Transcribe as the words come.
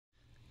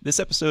This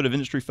episode of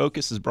Industry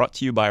Focus is brought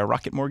to you by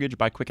Rocket Mortgage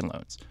by Quicken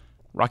Loans.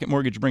 Rocket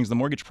Mortgage brings the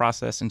mortgage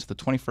process into the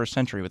 21st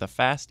century with a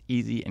fast,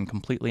 easy, and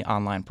completely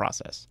online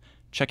process.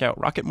 Check out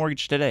Rocket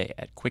Mortgage today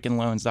at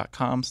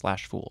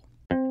quickenloans.com/fool.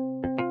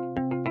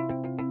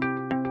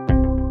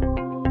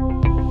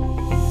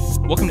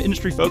 Welcome to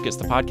Industry Focus,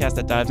 the podcast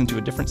that dives into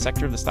a different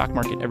sector of the stock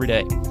market every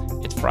day.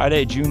 It's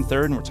Friday, June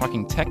 3rd, and we're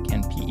talking tech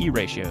and PE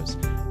ratios.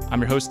 I'm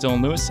your host,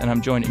 Dylan Lewis, and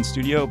I'm joined in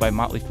studio by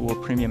Motley Fool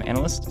premium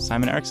analyst,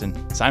 Simon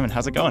Erickson. Simon,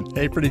 how's it going?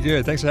 Hey, pretty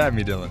good. Thanks for having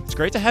me, Dylan. It's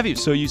great to have you.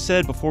 So you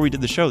said before we did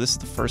the show, this is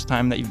the first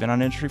time that you've been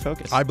on Industry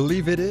Focus. I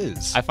believe it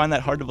is. I find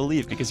that hard to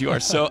believe because you are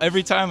so,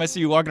 every time I see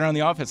you walking around the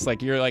office,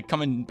 like you're like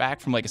coming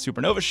back from like a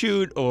supernova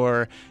shoot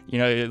or, you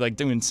know, you're like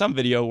doing some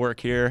video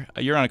work here.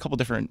 You're on a couple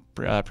different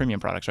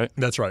premium products, right?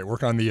 That's right.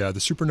 Work on the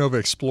Supernova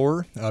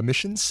Explorer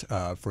missions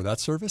for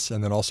that service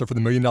and then also for the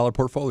 $1 Million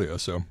Portfolio.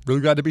 So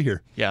really glad to be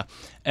here. Yeah.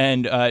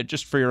 And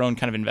just for your own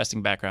kind of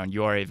investing background,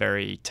 you are a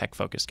very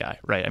tech-focused guy,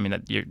 right? I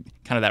mean, you're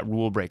kind of that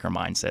rule breaker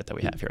mindset that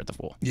we have here at the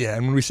Fool. Yeah,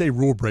 and when we say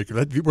rule breaker,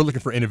 we're looking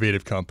for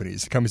innovative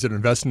companies that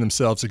invest in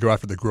themselves to go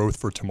after the growth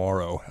for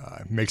tomorrow.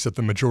 Makes up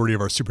the majority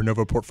of our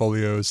Supernova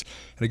portfolios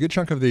and a good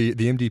chunk of the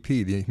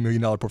MDP, the $1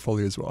 Million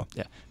Portfolio as well.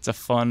 Yeah, it's a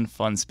fun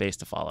space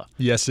to follow.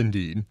 Yes,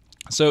 indeed.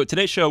 So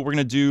today's show, we're going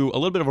to do a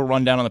little bit of a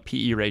rundown on the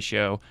PE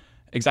ratio,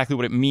 exactly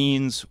what it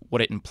means,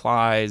 what it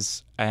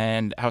implies,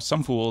 and how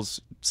some fools,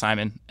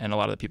 Simon and a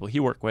lot of the people he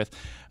work with,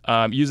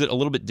 use it a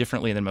little bit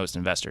differently than most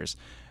investors.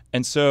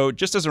 And so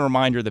just as a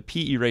reminder, the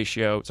PE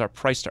ratio is our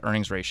price to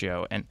earnings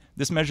ratio, and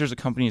this measures a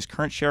company's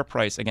current share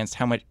price against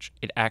how much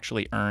it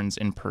actually earns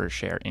in per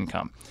share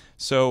income.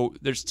 So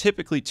there's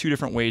typically two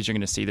different ways you're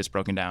going to see this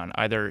broken down,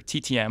 either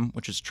TTM,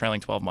 which is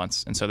trailing 12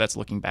 months, and so that's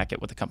looking back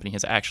at what the company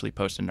has actually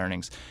posted in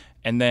earnings,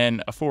 and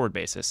then a forward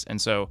basis. And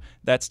so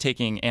that's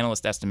taking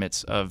analyst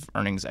estimates of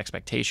earnings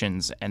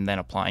expectations and then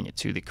applying it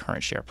to the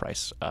current share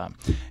price.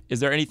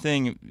 Is there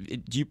anything,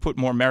 do you put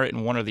more merit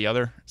in one or the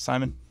other,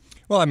 Simon?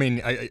 Well, I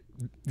mean,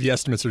 the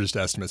estimates are just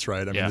estimates,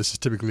 right? I mean, This is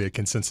typically a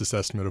consensus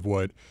estimate of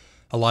what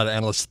a lot of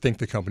analysts think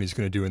the company is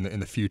going to do in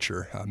the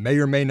future. May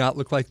or may not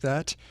look like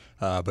that,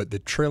 but the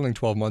trailing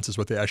 12 months is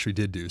what they actually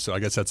did do. So I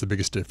guess that's the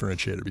biggest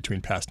differentiator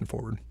between past and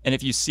forward. And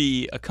if you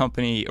see a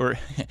company, or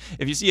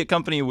if you see a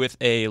company with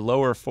a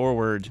lower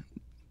forward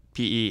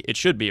PE, it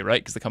should be,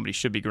 right? Because the company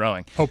should be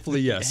growing.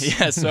 Hopefully, yes.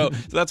 Yeah, so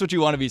that's what you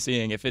want to be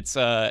seeing. If it's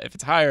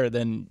higher,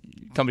 then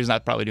the company's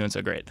not probably doing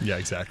so great. Yeah,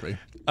 exactly.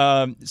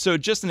 So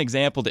just an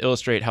example to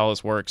illustrate how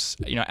this works.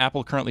 You know,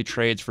 Apple currently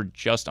trades for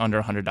just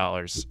under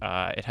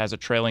 $100. It has a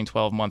trailing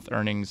 12-month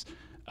earnings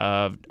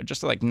of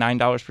just like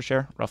 $9 per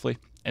share, roughly.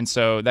 And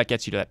so that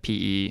gets you to that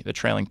PE, the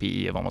trailing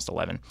PE of almost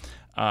 11.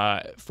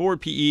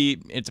 Forward PE,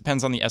 it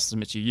depends on the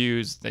estimates you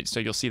use, so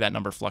you'll see that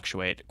number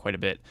fluctuate quite a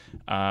bit.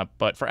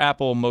 But for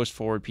Apple, most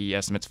forward PE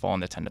estimates fall in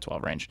the 10 to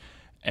 12 range.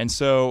 And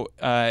so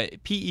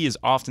PE is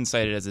often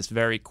cited as this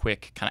very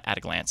quick kind of at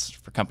a glance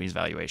for companies'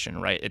 valuation,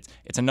 right?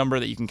 It's a number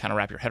that you can kind of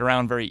wrap your head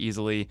around very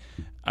easily.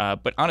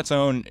 But on its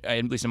own,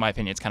 at least in my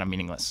opinion, it's kind of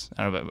meaningless.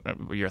 I don't know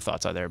what your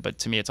thoughts are there, but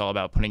to me, it's all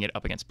about putting it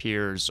up against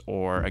peers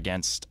or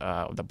against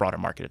the broader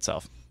market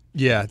itself.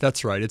 Yeah,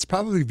 that's right. It's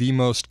probably the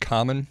most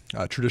common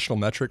traditional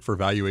metric for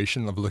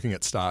valuation of looking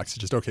at stocks.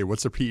 It's just, okay,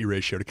 what's the PE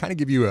ratio to kind of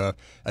give you a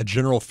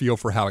general feel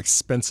for how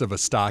expensive a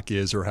stock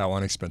is or how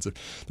inexpensive.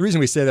 The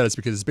reason we say that is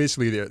because it's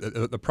basically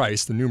the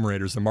price, the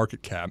numerator is the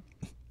market cap,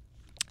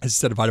 is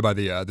divided by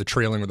the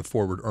trailing or the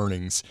forward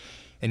earnings.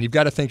 And you've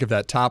got to think of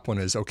that top one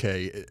as,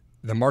 okay,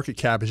 the market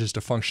cap is just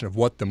a function of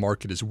what the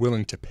market is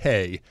willing to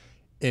pay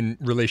in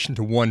relation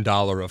to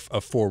 $1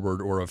 of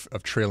forward or of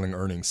trailing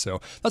earnings. So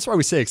that's why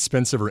we say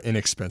expensive or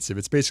inexpensive.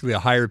 It's basically a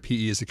higher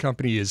PE as the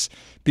company is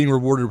being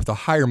rewarded with a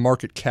higher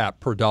market cap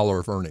per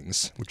dollar of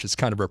earnings, which is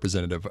kind of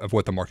representative of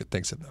what the market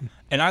thinks of them.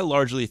 And I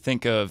largely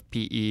think of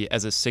PE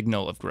as a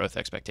signal of growth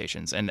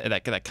expectations, and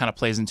that kind of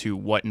plays into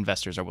what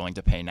investors are willing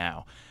to pay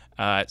now.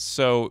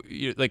 So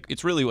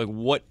it's really like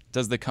what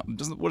does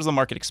the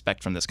market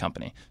expect from this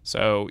company?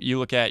 So you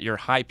look at your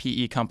high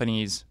PE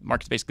companies,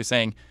 market's basically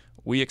saying,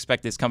 we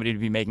expect this company to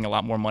be making a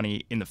lot more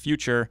money in the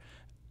future,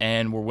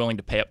 and we're willing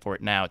to pay up for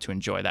it now to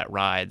enjoy that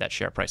ride, that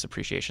share price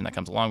appreciation that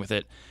comes along with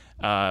it.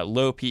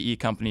 Low PE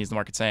companies, the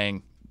market's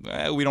saying,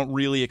 we don't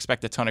really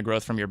expect a ton of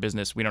growth from your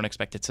business. We don't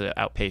expect it to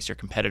outpace your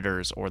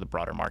competitors or the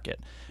broader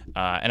market.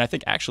 And I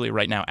think actually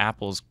right now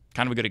Apple's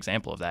kind of a good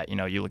example of that. You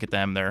know, you look at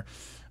them, they're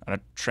on a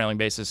trailing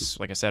basis,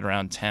 like I said,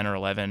 around 10 or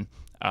 11.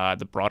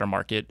 The broader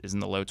market is in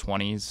the low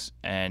 20s.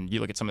 And you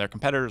look at some of their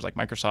competitors like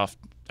Microsoft,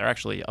 they're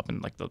actually up in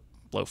like the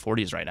low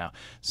 40s right now.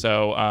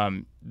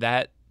 So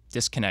that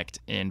disconnect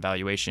in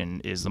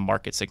valuation is the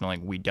market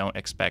signaling we don't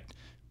expect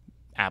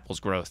Apple's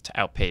growth to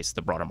outpace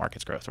the broader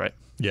market's growth, right?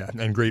 Yeah,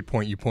 and great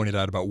point you pointed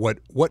out about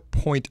what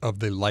point of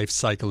the life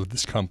cycle of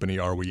this company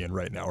are we in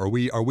right now? Are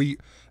we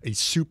a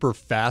super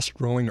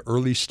fast-growing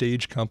early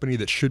stage company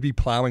that should be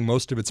plowing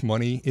most of its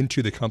money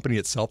into the company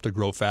itself to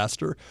grow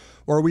faster?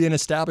 Or are we an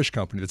established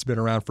company that's been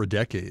around for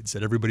decades,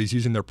 that everybody's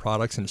using their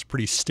products and it's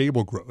pretty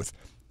stable growth?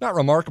 not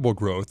remarkable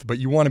growth, but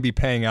you want to be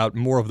paying out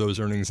more of those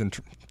earnings in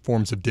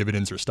forms of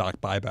dividends or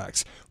stock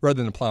buybacks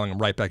rather than plowing them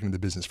right back into the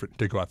business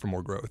to go out for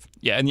more growth.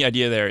 Yeah, and the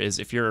idea there is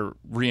if you're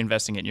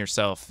reinvesting it in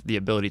yourself, the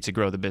ability to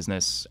grow the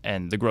business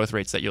and the growth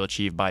rates that you'll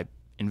achieve by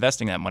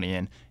investing that money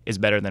in is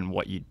better than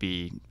what you'd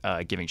be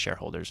giving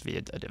shareholders via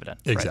a dividend.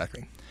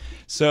 Exactly. Right?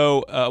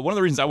 So one of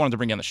the reasons I wanted to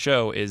bring you on the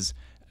show is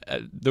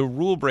the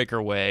rule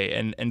breaker way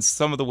and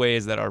some of the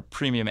ways that our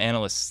premium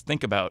analysts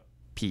think about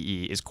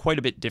PE is quite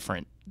a bit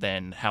different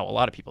than how a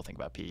lot of people think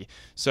about PE.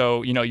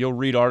 So, you'll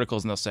read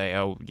articles and they'll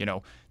say,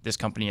 this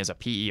company has a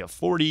PE of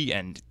 40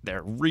 and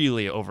they're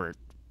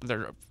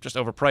just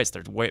overpriced.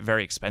 They're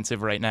very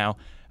expensive right now.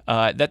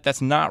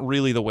 That's not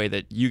really the way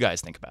that you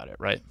guys think about it,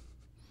 right?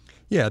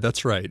 Yeah,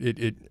 that's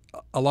right.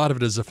 A lot of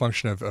it is a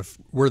function of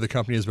where the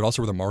company is, but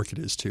also where the market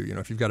is too.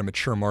 If you've got a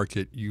mature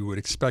market, you would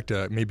expect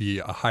maybe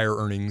a higher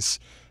earnings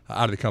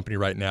out of the company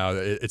right now.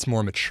 It's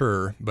more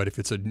mature, but if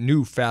it's a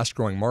new,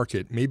 fast-growing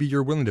market, maybe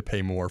you're willing to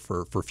pay more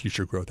for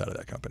future growth out of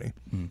that company.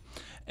 Mm.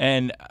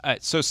 And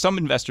so some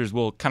investors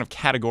will kind of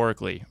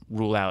categorically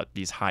rule out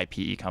these high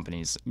PE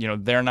companies.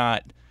 They're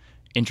not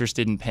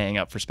interested in paying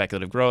up for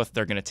speculative growth.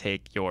 They're going to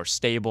take your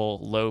stable,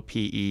 low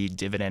PE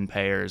dividend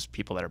payers,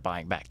 people that are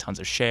buying back tons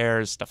of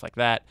shares, stuff like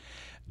that.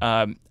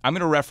 I'm going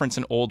to reference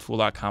an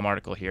oldfool.com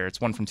article here.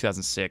 It's one from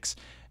 2006.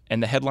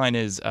 And the headline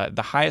is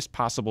the highest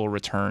possible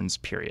returns,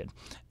 period.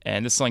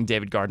 And this is something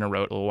David Gardner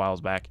wrote a little while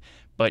back.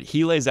 But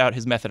he lays out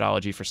his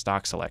methodology for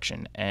stock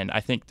selection. And I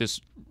think this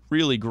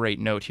really great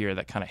note here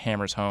that kind of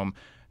hammers home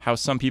how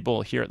some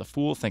people here at The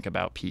Fool think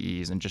about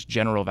PEs and just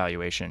general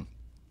valuation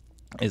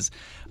is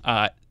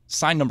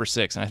sign number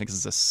 6. And I think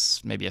this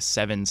is maybe a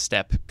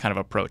 7-step kind of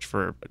approach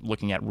for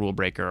looking at rule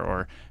breaker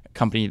or a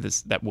company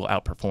that will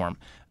outperform.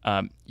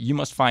 You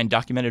must find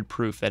documented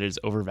proof that it is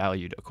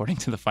overvalued, according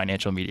to the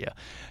financial media.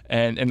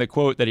 And the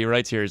quote that he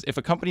writes here is, if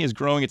a company is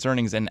growing its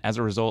earnings and as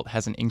a result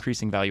has an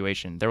increasing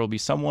valuation, there will be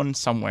someone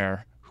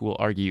somewhere who will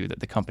argue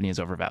that the company is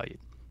overvalued.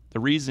 The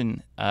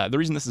reason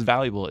this is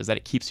valuable is that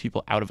it keeps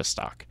people out of a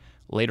stock.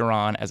 Later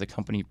on, as a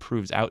company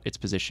proves out its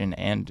position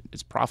and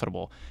is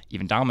profitable,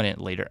 even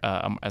dominant later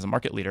as a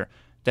market leader,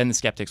 then the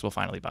skeptics will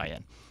finally buy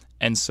in.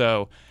 And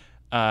so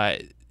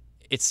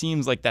it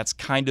seems like that's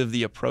kind of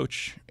the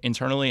approach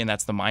internally, and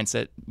that's the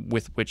mindset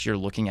with which you're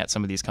looking at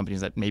some of these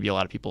companies that maybe a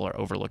lot of people are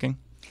overlooking.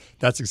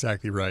 That's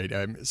exactly right.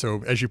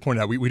 So as you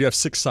pointed out, we do have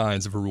 6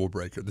 signs of a rule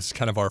breaker. This is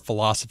kind of our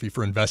philosophy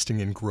for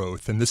investing in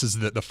growth. And this is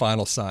the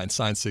final sign.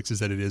 Sign 6 is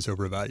that it is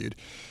overvalued.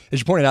 As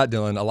you pointed out,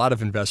 Dylan, a lot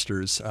of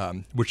investors,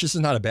 which this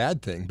is not a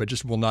bad thing, but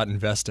just will not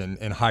invest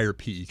in higher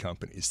PE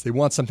companies. They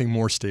want something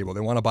more stable. They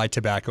want to buy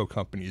tobacco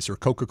companies or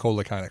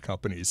Coca-Cola kind of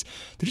companies.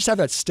 They just have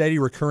that steady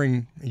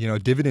recurring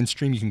dividend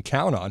stream you can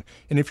count on.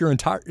 And if you're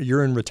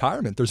in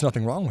retirement, there's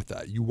nothing wrong with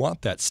that. You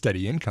want that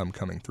steady income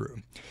coming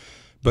through.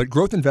 But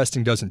growth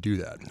investing doesn't do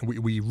that.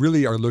 We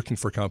really are looking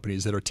for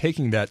companies that are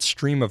taking that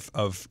stream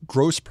of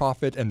gross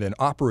profit and then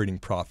operating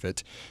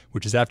profit,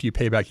 which is after you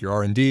pay back your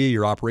R&D,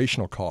 your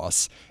operational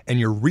costs, and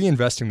you're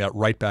reinvesting that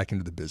right back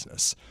into the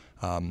business.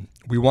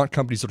 We want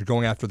companies that are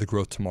going after the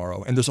growth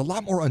tomorrow. And there's a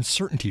lot more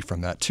uncertainty from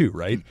that too,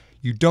 right?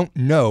 You don't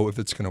know if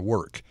it's going to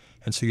work.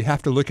 And so you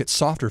have to look at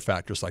softer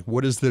factors like,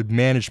 what does the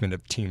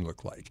management team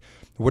look like?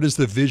 What is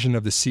the vision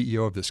of the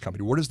CEO of this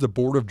company? What is the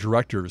board of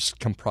directors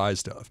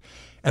comprised of?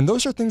 And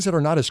those are things that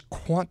are not as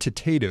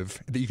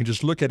quantitative that you can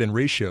just look at in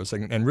ratios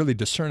and really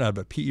discern out of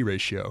a PE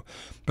ratio.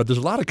 But there's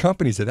a lot of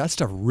companies that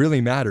stuff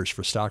really matters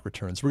for stock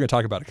returns. We're going to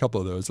talk about a couple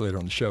of those later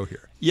on the show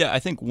here. Yeah, I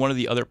think one of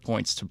the other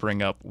points to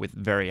bring up with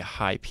very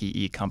high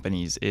PE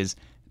companies is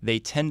they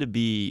tend to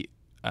be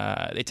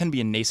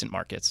in nascent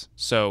markets.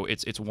 So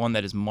it's one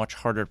that is much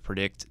harder to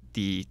predict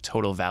the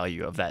total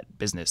value of that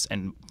business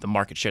and the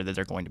market share that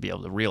they're going to be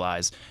able to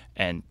realize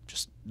and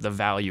just the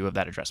value of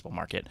that addressable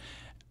market.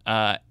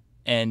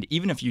 And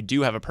even if you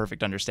do have a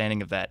perfect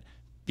understanding of that,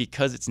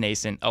 because it's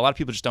nascent, a lot of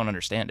people just don't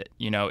understand it.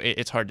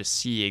 It's hard to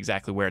see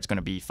exactly where it's going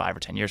to be 5 or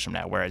 10 years from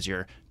now, whereas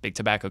your big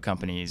tobacco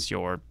companies,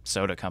 your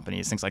soda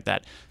companies, things like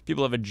that,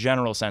 people have a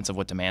general sense of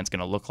what demand's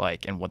going to look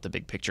like and what the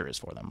big picture is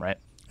for them, right?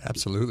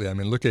 Absolutely. I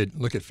mean, look at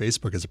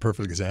Facebook as a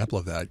perfect example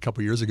of that. A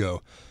couple years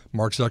ago,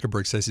 Mark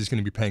Zuckerberg says he's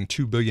going to be paying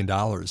 $2 billion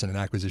in an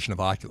acquisition of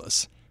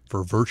Oculus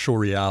for virtual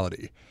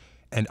reality.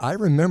 And I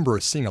remember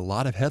seeing a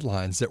lot of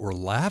headlines that were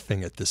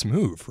laughing at this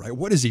move, right?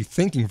 What is he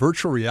thinking?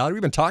 Virtual reality?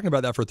 We've been talking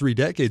about that for 3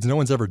 decades. No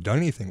one's ever done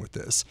anything with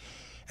this.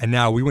 And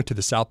now we went to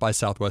the South by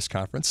Southwest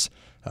conference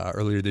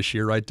earlier this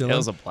year, right, Dylan? It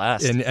was a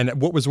blast. And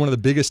what was one of the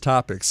biggest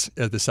topics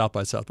at the South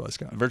by Southwest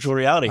conference? Virtual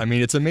reality. I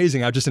mean, it's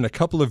amazing. I've just in a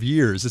couple of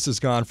years, this has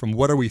gone from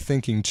what are we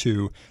thinking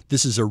to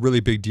this is a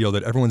really big deal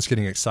that everyone's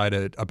getting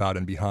excited about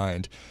and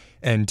behind.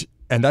 And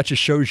that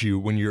just shows you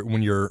when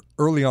you're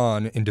early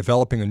on in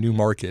developing a new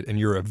market and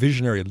you're a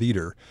visionary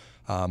leader,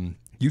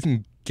 you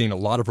can gain a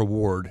lot of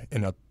reward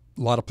in a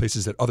lot of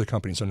places that other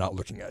companies are not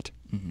looking at.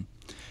 Mm-hmm.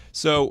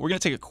 So we're going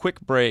to take a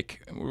quick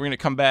break. We're going to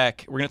come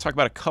back. We're going to talk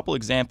about a couple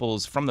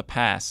examples from the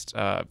past,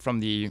 from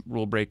the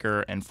Rule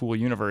Breaker and Fool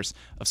universe,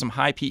 of some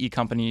high PE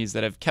companies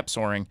that have kept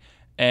soaring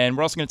And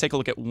we're also going to take a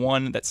look at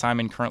one that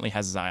Simon currently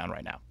has his eye on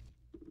right now.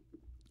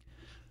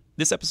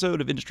 This episode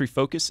of Industry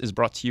Focus is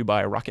brought to you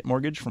by Rocket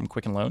Mortgage from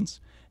Quicken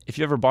Loans. If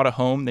you ever bought a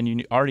home, then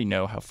you already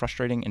know how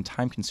frustrating and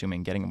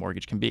time-consuming getting a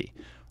mortgage can be.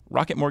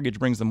 Rocket Mortgage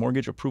brings the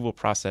mortgage approval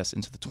process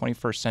into the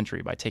 21st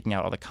century by taking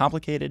out all the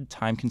complicated,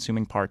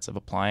 time-consuming parts of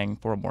applying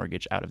for a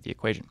mortgage out of the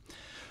equation.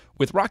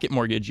 With Rocket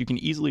Mortgage, you can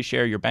easily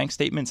share your bank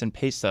statements and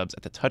pay stubs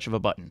at the touch of a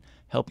button,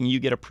 helping you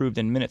get approved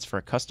in minutes for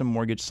a custom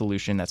mortgage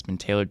solution that's been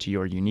tailored to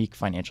your unique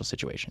financial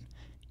situation.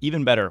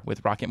 Even better,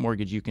 with Rocket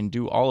Mortgage, you can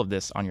do all of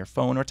this on your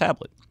phone or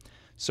tablet.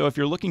 So if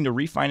you're looking to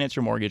refinance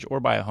your mortgage or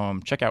buy a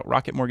home, check out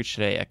Rocket Mortgage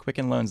today at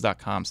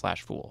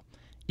quickenloans.com/fool.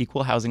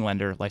 Equal housing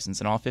lender,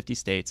 licensed in all 50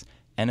 states,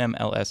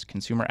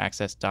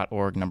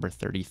 NMLS-consumeraccess.org, number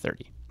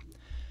 3030.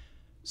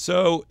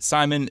 So,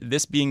 Simon,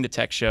 this being the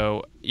tech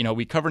show,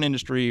 we cover an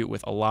industry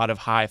with a lot of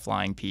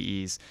high-flying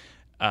PEs.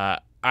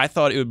 I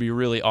thought it would be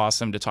really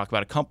awesome to talk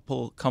about a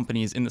couple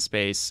companies in the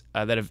space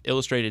that have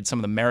illustrated some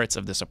of the merits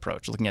of this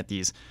approach, looking at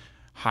these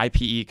high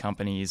PE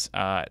companies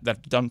that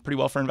have done pretty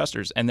well for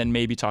investors, and then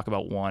maybe talk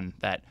about one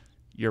that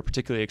you're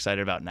particularly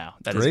excited about now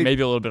that is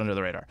maybe a little bit under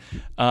the radar.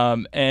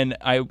 And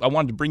I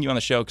wanted to bring you on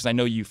the show because I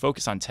know you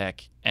focus on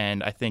tech,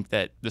 and I think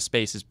that the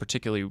space is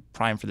particularly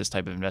prime for this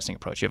type of investing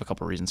approach. You have a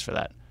couple of reasons for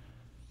that.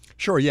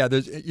 Sure, yeah.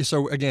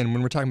 So again,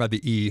 when we're talking about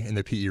the E and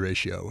the PE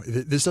ratio,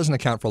 this doesn't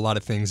account for a lot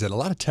of things that a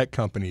lot of tech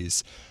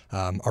companies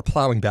are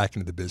plowing back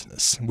into the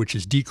business, which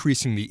is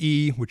decreasing the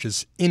E, which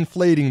is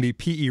inflating the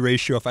PE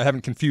ratio, if I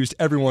haven't confused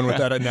everyone with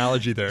that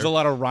analogy there. There's a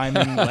lot of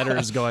rhyming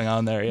letters going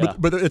on there, yeah.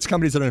 But it's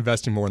companies that are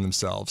investing more in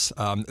themselves.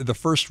 The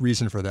first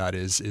reason for that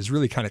is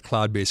really kind of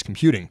cloud-based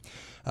computing.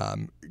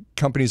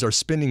 Companies are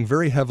spending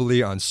very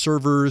heavily on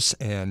servers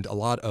and a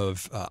lot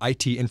of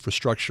IT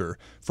infrastructure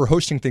for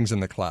hosting things in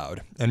the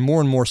cloud, and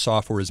more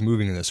software is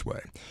moving in this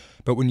way.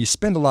 But when you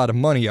spend a lot of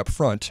money up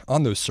front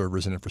on those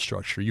servers and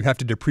infrastructure, you have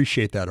to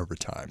depreciate that over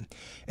time.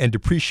 And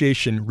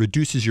depreciation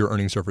reduces your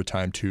earnings over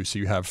time too, so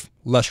you have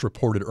less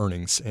reported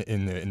earnings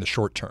in the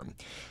short term,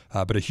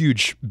 but a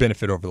huge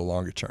benefit over the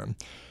longer term.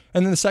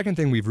 And then the second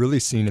thing we've really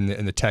seen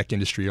in the tech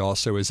industry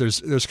also is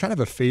there's kind of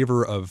a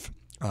favor of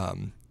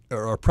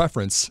or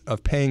preference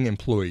of paying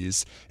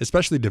employees,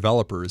 especially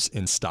developers,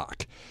 in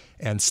stock.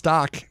 And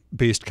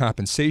stock-based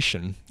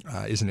compensation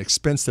is an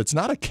expense that's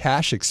not a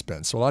cash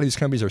expense. So a lot of these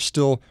companies are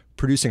still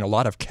producing a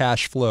lot of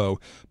cash flow,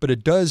 but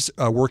it does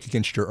work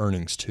against your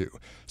earnings too.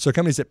 So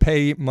companies that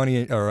pay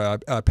money or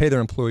pay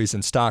their employees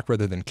in stock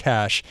rather than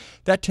cash,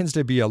 that tends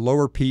to be a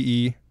lower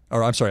PE,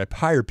 or I'm sorry, a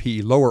higher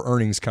PE, lower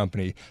earnings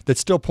company that's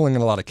still pulling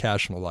in a lot of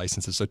cash from the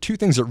licenses. So two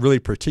things that really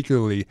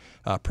particularly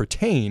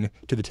pertain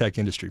to the tech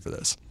industry for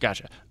this.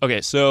 Gotcha.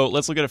 Okay, so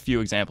let's look at a few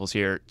examples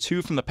here.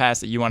 Two from the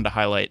past that you wanted to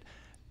highlight: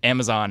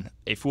 Amazon,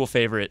 a fool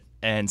favorite,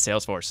 and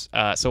Salesforce.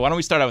 So why don't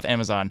we start out with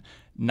Amazon?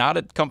 Not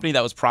a company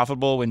that was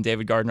profitable when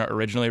David Gardner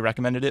originally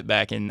recommended it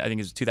back in, I think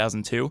it was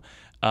 2002.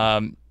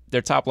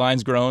 Their top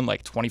line's grown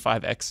like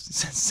 25x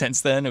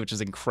since then, which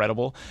is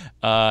incredible.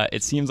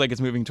 It seems like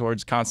it's moving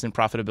towards constant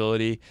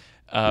profitability.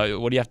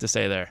 What do you have to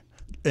say there?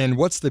 And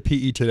what's the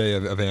PE today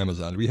of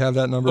Amazon? Do we have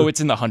that number? Oh,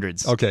 it's in the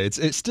hundreds. Okay,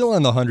 it's still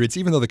in the hundreds,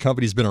 even though the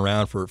company's been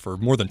around for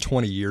more than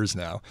 20 years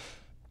now.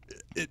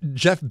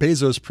 Jeff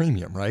Bezos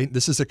premium, right?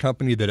 This is a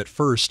company that at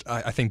first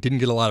I think didn't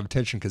get a lot of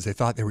attention because they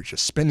thought they were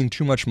just spending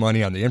too much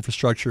money on the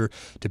infrastructure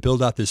to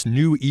build out this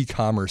new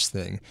e-commerce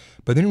thing.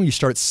 But then when you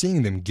start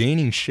seeing them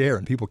gaining share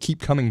and people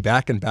keep coming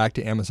back and back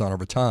to Amazon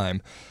over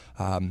time,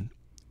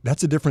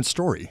 that's a different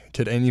story.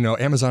 And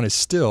Amazon is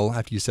still,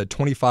 after you said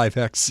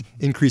 25x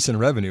increase in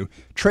revenue,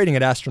 trading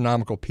at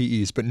astronomical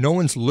PEs, but no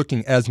one's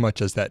looking as much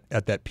as at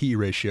that PE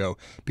ratio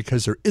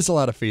because there is a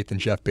lot of faith in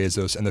Jeff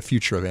Bezos and the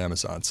future of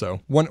Amazon. So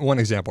one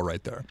example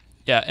right there.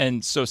 Yeah,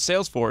 and so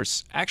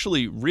Salesforce,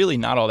 actually really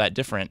not all that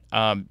different.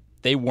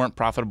 They weren't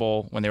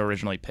profitable when they were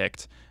originally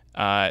picked.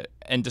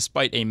 And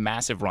despite a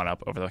massive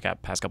run-up over the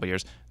past couple of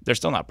years, they're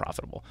still not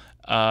profitable.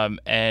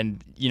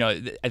 And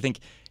I think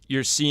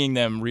you're seeing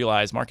them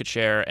realize market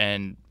share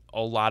and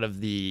a lot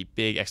of the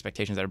big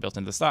expectations that are built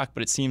into the stock,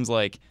 but it seems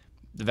like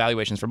the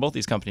valuations for both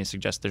these companies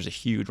suggest there's a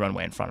huge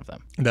runway in front of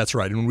them. That's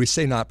right. And when we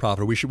say not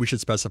profitable, we should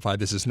specify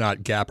this is not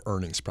GAAP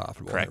earnings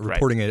profitable. Correct,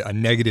 reporting right. a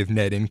negative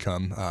net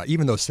income,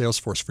 even though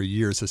Salesforce for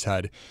years has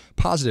had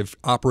positive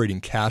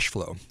operating cash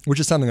flow, which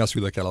is something else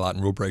we look at a lot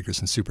in Rule Breakers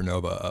and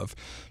Supernova of,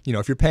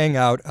 if you're paying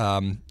out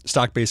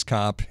stock-based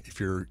comp, if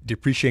you're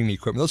depreciating the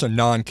equipment, those are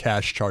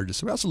non-cash charges.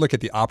 So we also look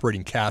at the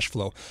operating cash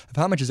flow of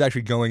how much is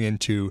actually going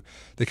into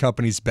the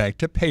company's bank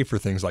to pay for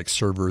things like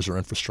servers or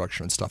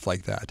infrastructure and stuff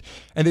like that.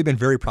 And they've been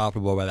very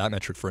profitable by that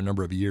metric for a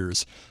number of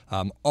years.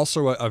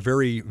 Also a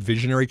very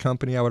visionary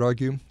company, I would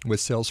argue, with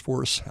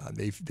Salesforce.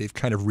 They've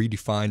kind of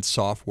redefined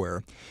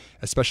software,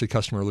 especially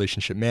customer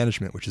relationship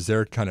management, which is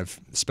their kind of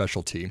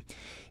specialty,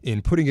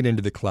 in putting it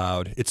into the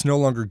cloud. It's no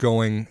longer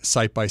going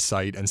site by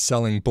site and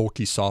selling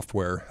bulky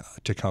software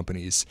to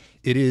companies.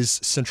 It is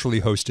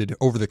centrally hosted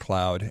over the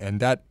cloud, and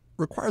that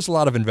requires a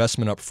lot of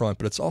investment up front,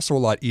 but it's also a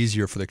lot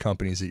easier for the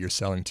companies that you're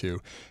selling to.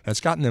 And it's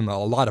gotten them a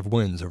lot of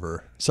wins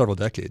over several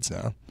decades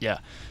now. Yeah.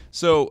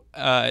 So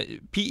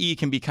PE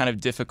can be kind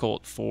of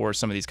difficult for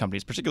some of these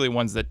companies, particularly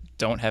ones that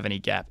don't have any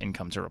GAAP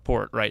income to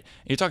report, right?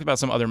 You talked about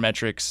some other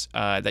metrics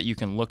that you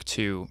can look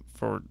to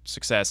for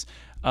success.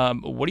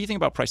 What do you think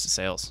about price to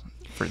sales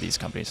for these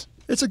companies?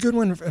 It's a good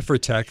one for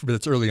tech, but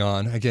it's early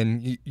on.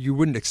 Again, you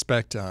wouldn't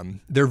expect,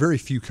 there are very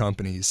few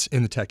companies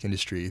in the tech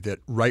industry that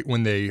right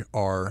when they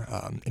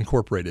are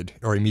incorporated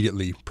are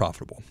immediately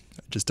profitable.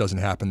 It just doesn't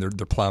happen. They're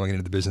plowing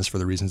into the business for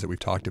the reasons that we've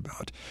talked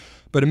about.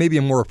 But it may be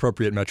a more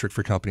appropriate metric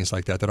for companies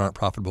like that aren't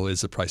profitable is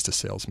the price to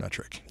sales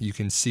metric. You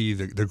can see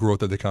the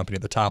growth of the company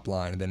at the top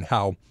line, and then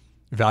how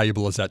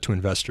valuable is that to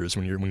investors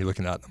when you're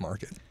looking at the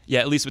market. Yeah,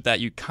 at least with that,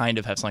 you kind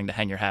of have something to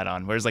hang your hat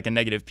on. Whereas like a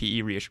negative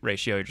PE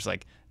ratio, you're just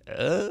like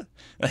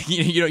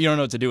you don't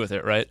know what to do with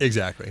it, right?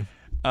 Exactly.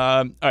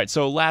 All right,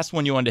 so last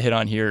one you wanted to hit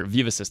on here,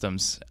 Viva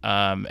Systems,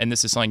 and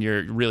this is something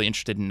you're really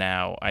interested in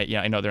now.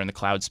 I know they're in the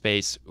cloud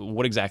space.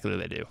 What exactly do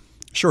they do?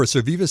 Sure.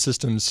 So Viva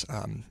Systems,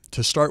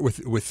 to start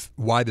with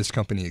why this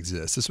company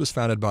exists, this was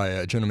founded by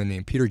a gentleman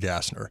named Peter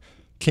Gassner,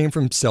 came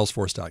from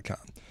Salesforce.com.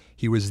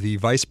 He was the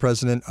vice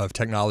president of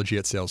technology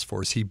at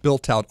Salesforce. He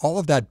built out all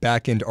of that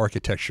back-end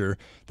architecture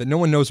that no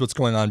one knows what's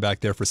going on back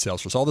there for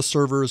Salesforce. All the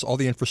servers, all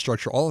the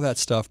infrastructure, all of that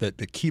stuff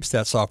that keeps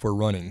that software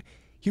running.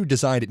 He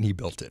designed it and he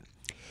built it.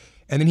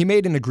 And then he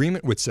made an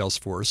agreement with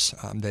Salesforce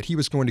that he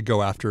was going to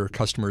go after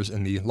customers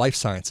in the life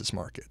sciences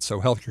market. So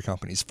healthcare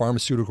companies,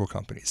 pharmaceutical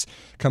companies,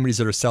 companies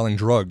that are selling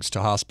drugs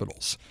to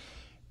hospitals.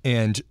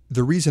 And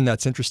the reason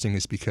that's interesting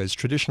is because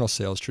traditional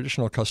sales,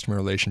 traditional customer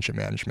relationship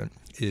management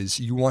is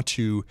you want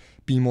to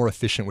be more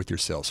efficient with your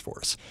sales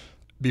force.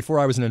 Before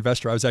I was an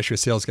investor, I was actually a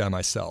sales guy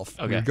myself.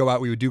 Okay. We would go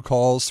out, we would do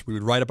calls, we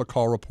would write up a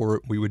call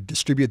report, we would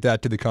distribute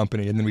that to the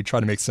company, and then we'd try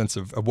to make sense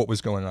of what was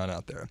going on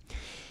out there.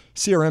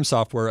 CRM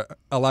software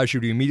allows you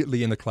to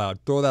immediately in the cloud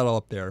throw that all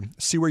up there,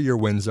 see where your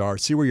wins are,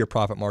 see where your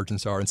profit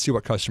margins are, and see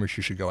what customers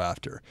you should go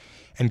after.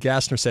 And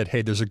Gassner said,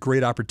 hey, there's a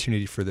great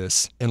opportunity for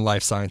this in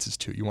life sciences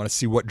too. You want to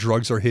see what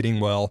drugs are hitting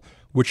well,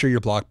 which are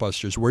your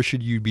blockbusters, where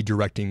should you be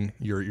directing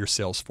your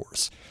sales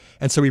force?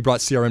 And so we brought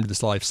CRM to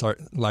this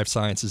life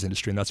sciences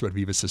industry, and that's what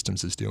Viva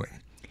Systems is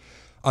doing.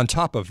 On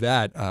top of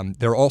that,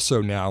 they're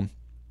also now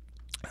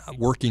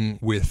working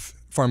with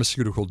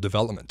pharmaceutical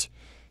development.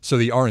 So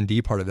the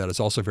R&D part of that is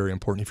also very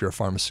important if you're a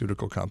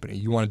pharmaceutical company.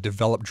 You want to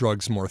develop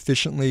drugs more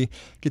efficiently,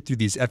 get through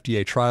these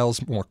FDA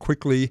trials more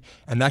quickly,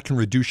 and that can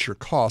reduce your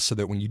costs so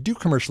that when you do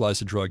commercialize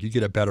a drug, you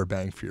get a better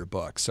bang for your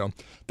buck. So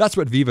that's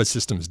what Viva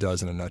Systems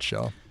does in a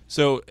nutshell.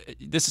 So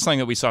this is something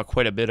that we saw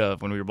quite a bit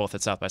of when we were both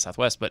at South by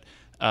Southwest, but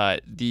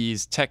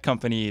these tech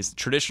companies,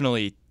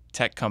 traditionally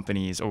tech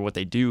companies, or what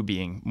they do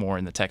being more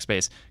in the tech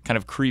space, kind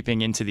of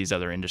creeping into these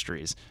other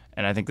industries.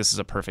 And I think this is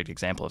a perfect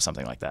example of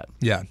something like that.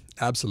 Yeah,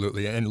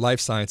 absolutely. And life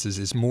sciences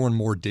is more and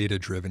more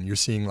data-driven. You're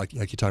seeing, like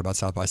you talked about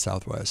South by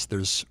Southwest,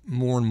 there's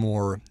more and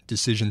more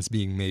decisions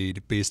being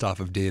made based off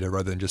of data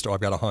rather than just, oh,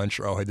 I've got a hunch,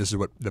 or, oh, hey, this is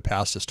what the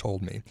past has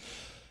told me.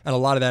 And a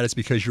lot of that is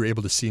because you're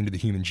able to see into the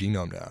human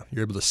genome now.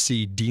 You're able to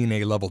see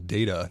DNA-level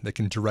data that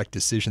can direct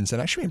decisions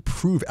and actually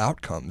improve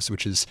outcomes,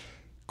 which is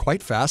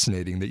quite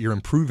fascinating that you're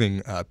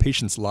improving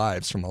patients'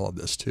 lives from all of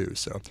this too.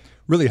 So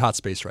really hot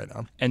space right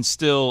now. And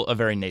still a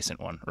very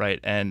nascent one, right?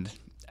 And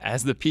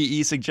as the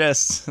PE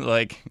suggests,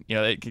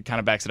 it kind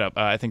of backs it up.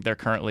 I think they're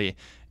currently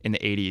in the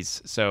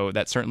 80s. So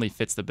that certainly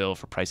fits the bill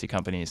for pricey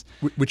companies.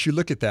 Which you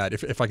look at that,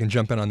 if I can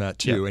jump in on that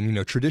too. Yeah.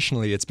 And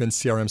traditionally it's been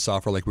CRM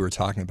software like we were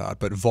talking about,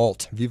 but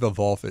Viva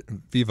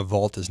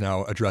Vault is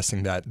now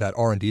addressing that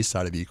R&D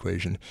side of the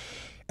equation.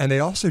 And they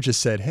also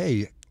just said,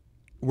 hey,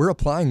 we're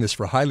applying this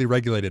for a highly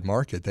regulated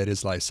market that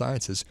is life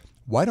sciences.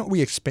 Why don't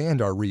we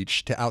expand our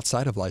reach to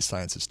outside of life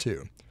sciences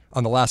too?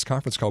 On the last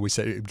conference call,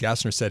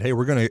 Gassner said, hey,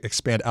 we're going to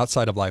expand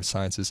outside of life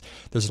sciences.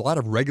 There's a lot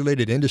of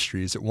regulated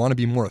industries that want to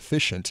be more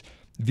efficient.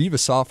 Viva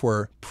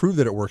software proved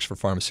that it works for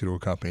pharmaceutical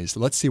companies.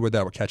 Let's see where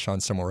that would catch on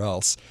somewhere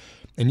else.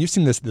 And you've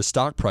seen the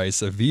stock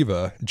price of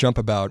Viva jump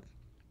about,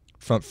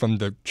 from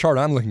the chart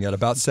I'm looking at,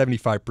 about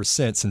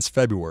 75% since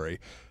February.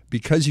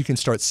 Because you can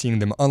start seeing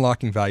them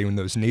unlocking value in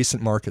those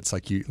nascent markets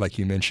like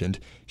you mentioned,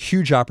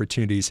 huge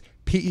opportunities.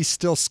 PE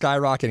still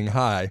skyrocketing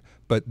high,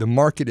 but the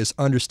market is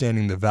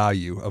understanding the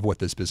value of what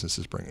this business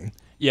is bringing.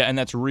 Yeah, and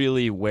that's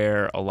really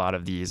where a lot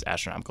of these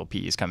astronomical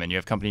PEs come in. You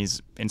have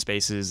companies in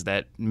spaces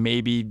that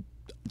maybe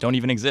don't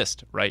even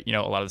exist, right? A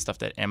lot of the stuff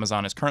that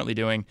Amazon is currently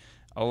doing,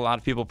 a lot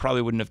of people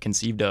probably wouldn't have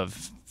conceived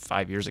of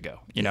 5 years ago.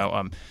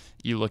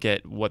 You look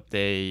at what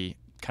they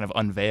kind of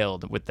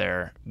unveiled with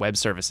their web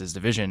services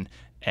division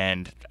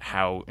and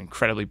how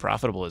incredibly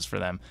profitable it is for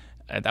them.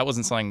 That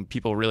wasn't something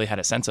people really had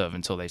a sense of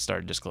until they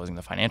started disclosing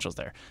the financials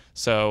there.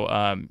 So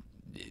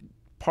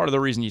part of the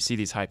reason you see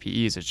these high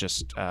PEs is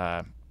just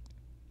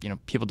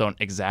people don't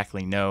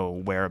exactly know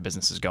where a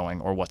business is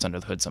going or what's under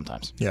the hood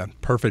sometimes. Yeah,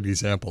 perfect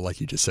example.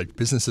 Like you just said,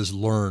 businesses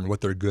learn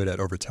what they're good at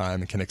over time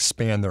and can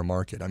expand their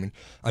market. I mean,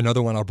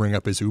 another one I'll bring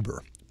up is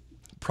Uber.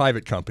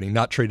 Private company,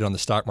 not traded on the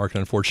stock market,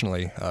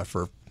 unfortunately,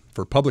 for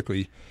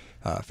publicly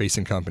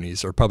facing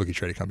companies, or publicly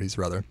traded companies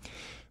rather.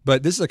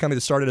 But this is a company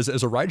that started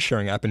as a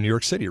ride-sharing app in New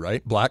York City,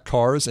 right? Black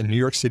cars in New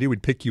York City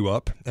would pick you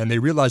up, and they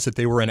realized that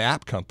they were an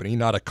app company,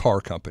 not a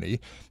car company.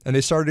 And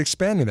they started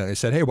expanding that. They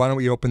said, hey, why don't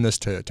we open this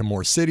to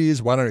more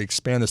cities? Why don't we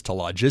expand this to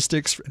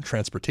logistics and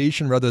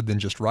transportation rather than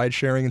just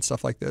ride-sharing and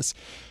stuff like this?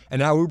 And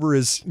now Uber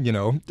is,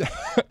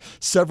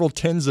 several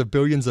tens of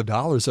billions of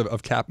dollars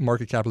of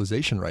market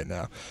capitalization right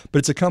now. But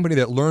it's a company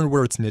that learned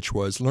where its niche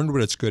was, learned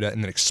what it's good at,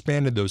 and then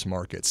expanded those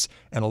markets.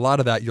 And a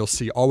lot of that you'll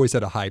see always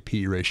at a high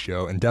PE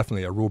ratio, and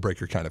definitely a rule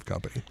breaker kind of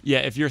company. Yeah,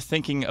 if you're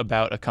thinking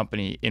about a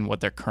company in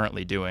what they're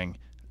currently doing,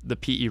 the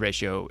PE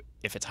ratio,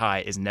 if it's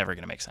high, is never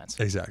going to make sense.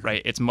 Exactly.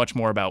 Right? It's much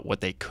more about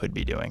what they could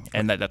be doing,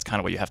 and that's kind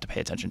of what you have to pay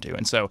attention to.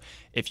 And so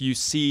if you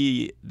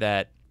see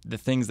that the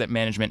things that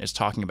management is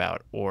talking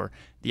about or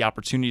the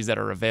opportunities that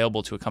are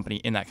available to a company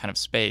in that kind of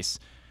space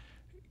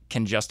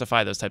can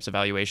justify those types of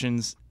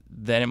valuations,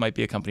 then it might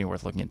be a company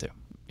worth looking into.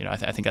 I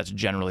think that's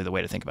generally the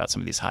way to think about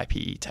some of these high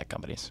PE tech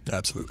companies.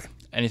 Absolutely.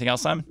 Anything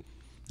else, Simon?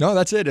 No,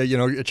 that's it.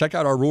 Check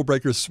out our Rule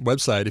Breakers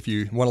website if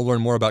you want to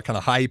learn more about kind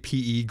of high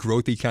PE,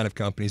 growthy kind of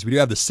companies. We do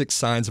have the 6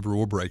 signs of a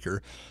rule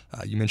breaker.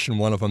 You mentioned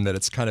one of them, that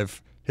it's kind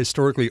of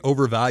historically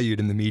overvalued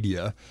in the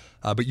media,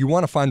 but you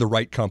want to find the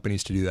right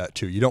companies to do that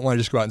too. You don't want to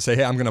just go out and say,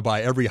 hey, I'm going to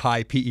buy every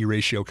high PE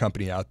ratio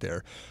company out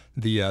there.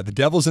 The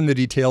devil's in the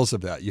details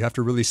of that. You have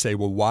to really say,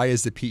 well, why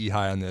is the PE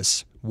high on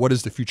this? What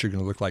is the future going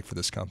to look like for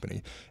this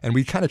company? And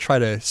we kind of try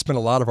to spend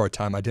a lot of our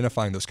time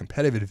identifying those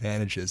competitive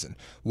advantages and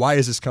why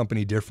is this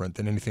company different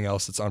than anything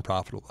else that's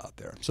unprofitable out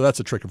there. So that's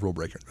a trick of rule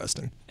breaker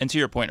investing. And to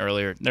your point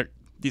earlier,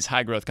 these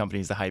high growth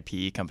companies, the high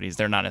PE companies,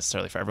 they're not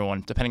necessarily for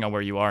everyone. Depending on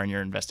where you are in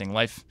your investing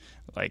life,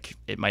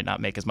 it might not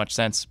make as much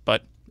sense,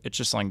 but it's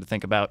just something to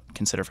think about,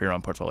 consider for your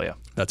own portfolio.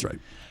 That's right.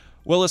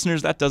 Well,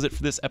 listeners, that does it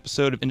for this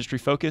episode of Industry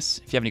Focus.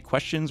 If you have any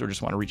questions or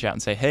just want to reach out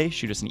and say, hey,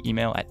 shoot us an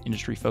email at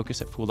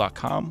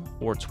industryfocus@fool.com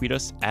or tweet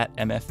us at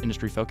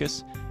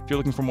MFIndustryFocus. If you're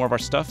looking for more of our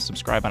stuff,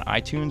 subscribe on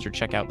iTunes or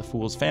check out the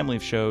Fool's family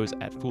of shows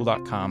at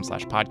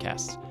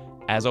fool.com/podcasts.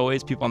 As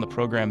always, people on the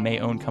program may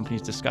own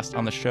companies discussed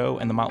on the show,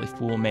 and the Motley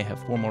Fool may have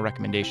formal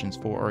recommendations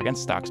for or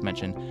against stocks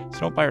mentioned,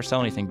 so don't buy or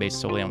sell anything based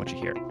solely on what you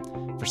hear.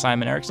 For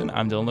Simon Erickson,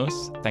 I'm Dylan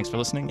Lewis. Thanks for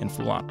listening, and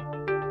Fool on.